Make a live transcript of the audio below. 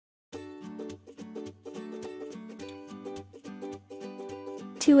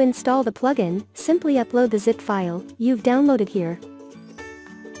To install the plugin, simply upload the zip file you've downloaded here.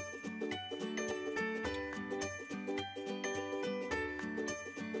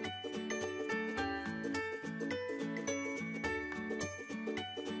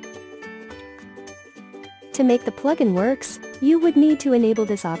 To make the plugin works, you would need to enable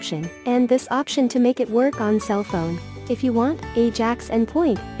this option, and this option to make it work on cell phone. If you want, AJAX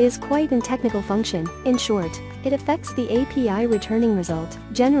endpoint is quite a technical function. In short, it affects the API returning result.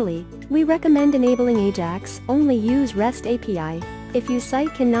 Generally, we recommend enabling AJAX, only use REST API. If your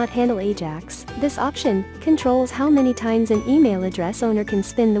site cannot handle AJAX, this option controls how many times an email address owner can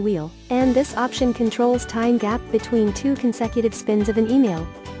spin the wheel, and this option controls time gap between 2 consecutive spins of an email.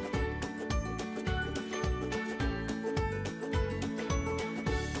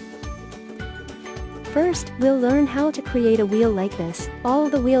 First, we'll learn how to create a wheel like this. All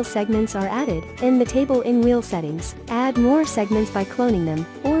the wheel segments are added in the table in Wheel Settings. Add more segments by cloning them,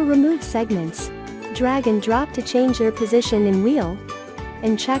 or remove segments. Drag and drop to change their position in wheel,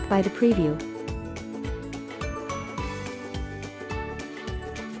 and check by the preview.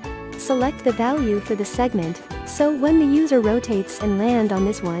 Select the value for the segment, so when the user rotates and land on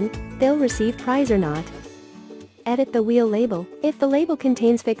this one, they'll receive price or not. Edit the wheel label. If the label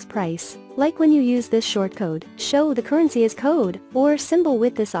contains fixed price, like when you use this shortcode, show the currency as code or symbol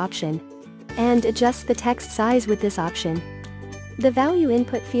with this option. And adjust the text size with this option. The value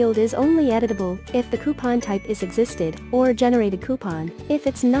input field is only editable if the coupon type is existed or generated coupon. If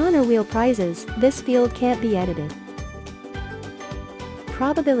it's non or wheel prices, this field can't be edited.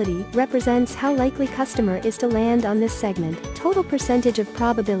 Probability represents how likely customer is to land on this segment. Total percentage of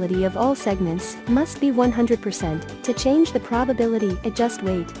probability of all segments must be 100%. To change the probability, adjust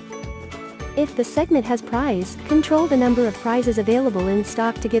weight. If the segment has prize, control the number of prizes available in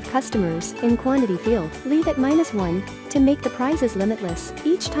stock to give customers in quantity field. Leave it -1 to make the prizes limitless.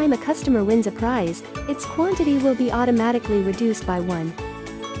 Each time a customer wins a prize, its quantity will be automatically reduced by 1.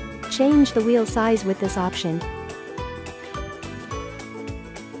 Change the wheel size with this option.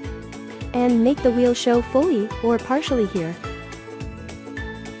 And make the wheel show fully or partially here.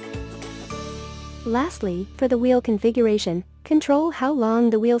 Lastly, for the wheel configuration, control how long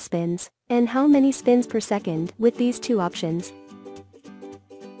the wheel spins, and how many spins per second with these 2 options.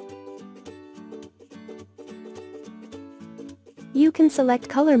 You can select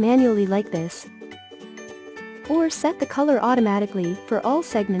color manually like this, or set the color automatically for all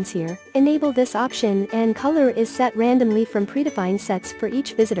segments here. Enable this option and color is set randomly from predefined sets for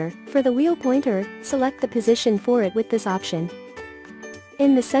each visitor. For the wheel pointer, select the position for it with this option.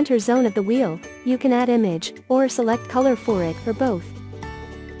 In the center zone of the wheel, you can add image, or select color for it, or both.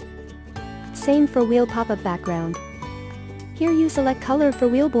 Same for wheel pop-up background. Here you select color for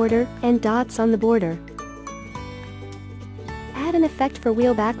wheel border, and dots on the border. Add an effect for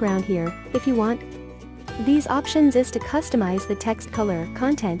wheel background here, if you want. These options is to customize the text color,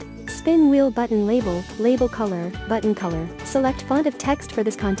 content, spin wheel button label, label color, button color. Select font of text for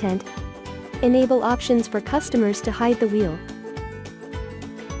this content. Enable options for customers to hide the wheel.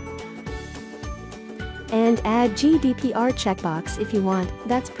 And add GDPR checkbox if you want.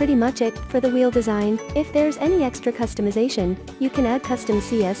 That's pretty much it for the wheel design. If there's any extra customization, you can add custom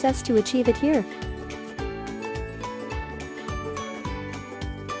CSS to achieve it here.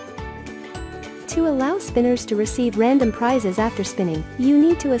 To allow spinners to receive random prizes after spinning, you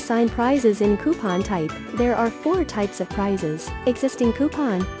need to assign prizes in coupon type. There are 4 types of prizes. Existing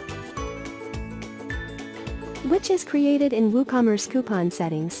coupon, which is created in WooCommerce coupon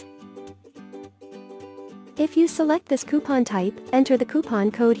settings. If you select this coupon type, enter the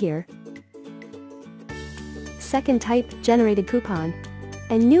coupon code here. Second type, generated coupon.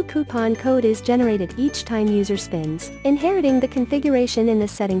 A new coupon code is generated each time user spins, inheriting the configuration in the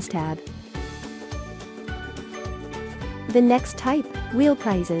Settings tab. The next type, wheel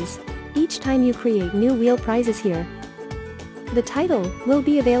prizes. Each time you create new wheel prizes here, the title will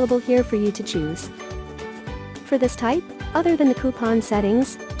be available here for you to choose. For this type, other than the coupon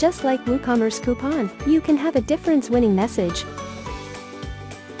settings, just like WooCommerce coupon, you can have a difference winning message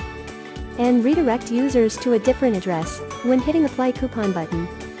and redirect users to a different address when hitting apply coupon button.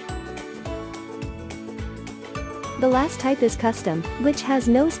 The last type is custom, which has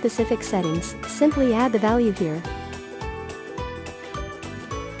no specific settings. Simply add the value here.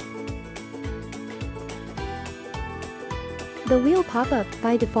 The wheel pop-up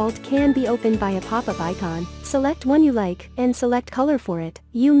by default can be opened by a pop-up icon. Select one you like and select color for it.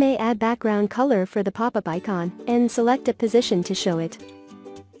 You may add background color for the pop-up icon and select a position to show it.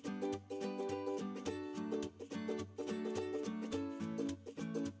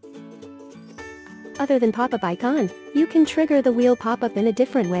 other than pop-up icon. You can trigger the wheel pop-up in a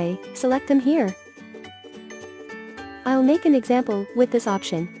different way. Select them here. I'll make an example with this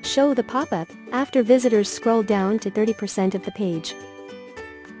option, show the pop-up, after visitors scroll down to 30% of the page.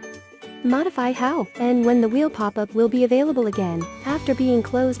 Modify how and when the wheel pop-up will be available again, after being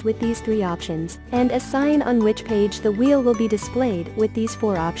closed with these 3 options, and assign on which page the wheel will be displayed with these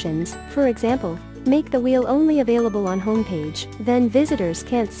 4 options. For example, make the wheel only available on home page, then visitors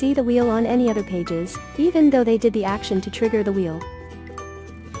can't see the wheel on any other pages, even though they did the action to trigger the wheel.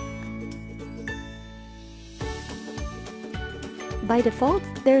 By default,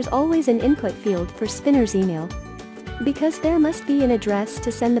 there's always an input field for spinner's email, because there must be an address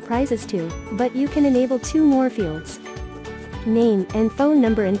to send the prizes to, but you can enable 2 more fields: name and phone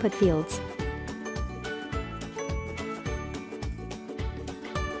number input fields.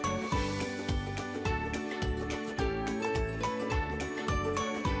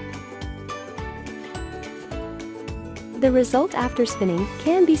 The result after spinning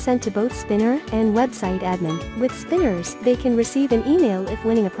can be sent to both spinner and website admin. With spinners, they can receive an email if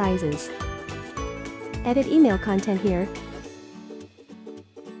winning a prizes. Edit email content here.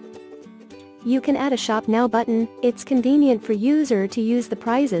 You can add a Shop Now button. It's convenient for user to use the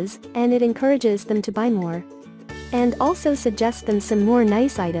prizes, and it encourages them to buy more. And also suggest them some more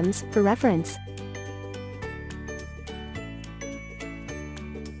nice items for reference.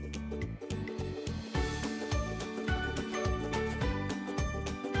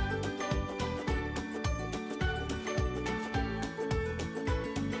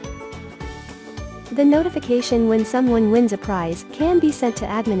 The notification when someone wins a prize can be sent to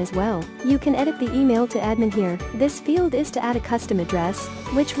admin as well. You can edit the email to admin here. This field is to add a custom address,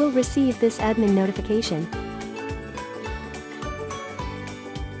 which will receive this admin notification.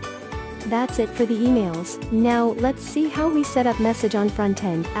 That's it for the emails. Now let's see how we set up message on front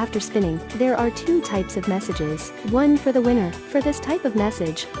end after spinning. There are 2 types of messages, one for the winner. For this type of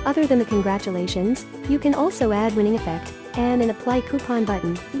message, other than the congratulations, you can also add winning effect and an apply coupon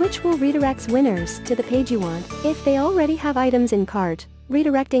button, which will redirect winners to the page you want. If they already have items in cart,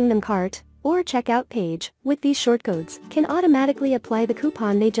 redirecting them cart or checkout page with these shortcodes can automatically apply the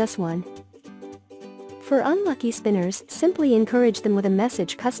coupon they just won. For unlucky spinners, simply encourage them with a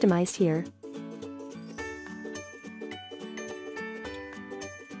message customized here.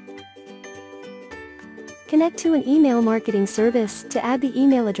 Connect to an email marketing service to add the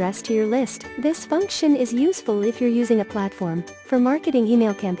email address to your list. This function is useful if you're using a platform for marketing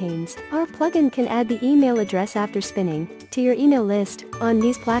email campaigns. Our plugin can add the email address after spinning to your email list on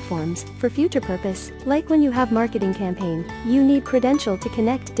these platforms for future purpose. Like when you have marketing campaign, you need credential to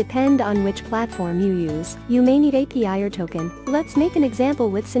connect. Depend on which platform you use. You may need API or token. Let's make an example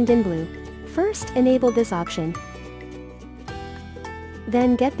with Sendinblue. First, enable this option.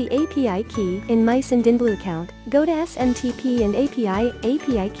 Then get the API key in my Sendinblue account. Go to SMTP and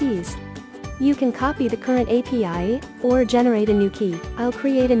API keys. You can copy the current API or generate a new key. I'll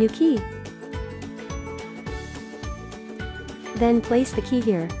create a new key. Then place the key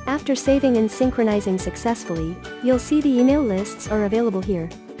here. After saving and synchronizing successfully, you'll see the email lists are available here.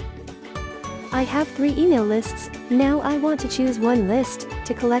 I have 3 email lists. Now I want to choose one list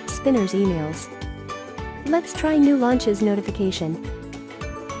to collect spinners' emails. Let's try new launches notification.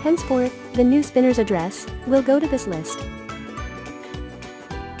 Henceforth, the new spinner's address will go to this list.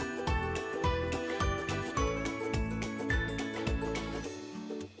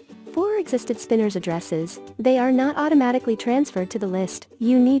 For existed spinners' addresses, they are not automatically transferred to the list.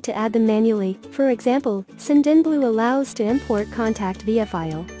 You need to add them manually. For example, Sendinblue allows to import contact via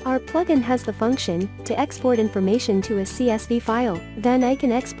file. Our plugin has the function to export information to a CSV file. Then I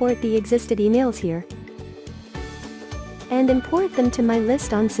can export the existed emails here and import them to my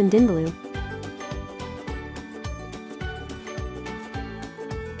list on Sendinblue.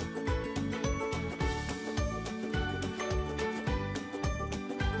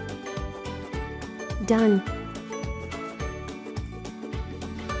 Done.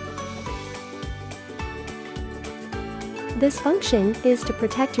 This function is to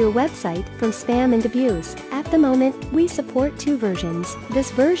protect your website from spam and abuse. At the moment, we support 2 versions.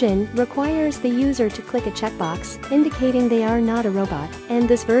 This version requires the user to click a checkbox indicating they are not a robot, and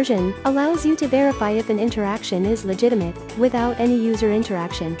this version allows you to verify if an interaction is legitimate without any user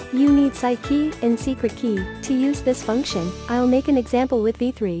interaction. You need site key and secret key to use this function. I'll make an example with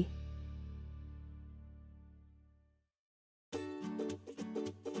v3.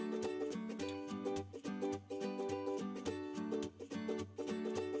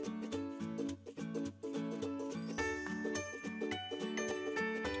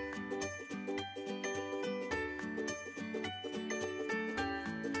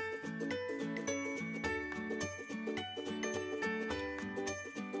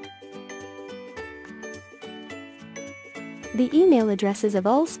 The email addresses of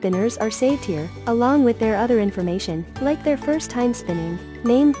all spinners are saved here, along with their other information, like their first time spinning,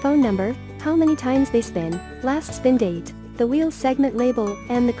 name, phone number, how many times they spin, last spin date, the wheel segment label,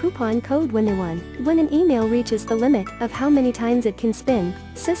 and the coupon code when they won. When an email reaches the limit of how many times it can spin,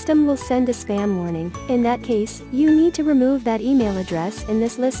 system will send a spam warning. In that case, you need to remove that email address in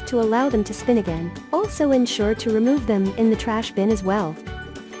this list to allow them to spin again. Also ensure to remove them in the trash bin as well.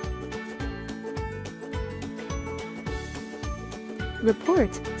 Report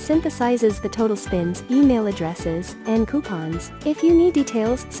synthesizes the total spins, email addresses, and coupons. If you need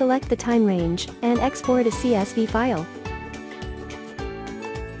details, select the time range and export a CSV file.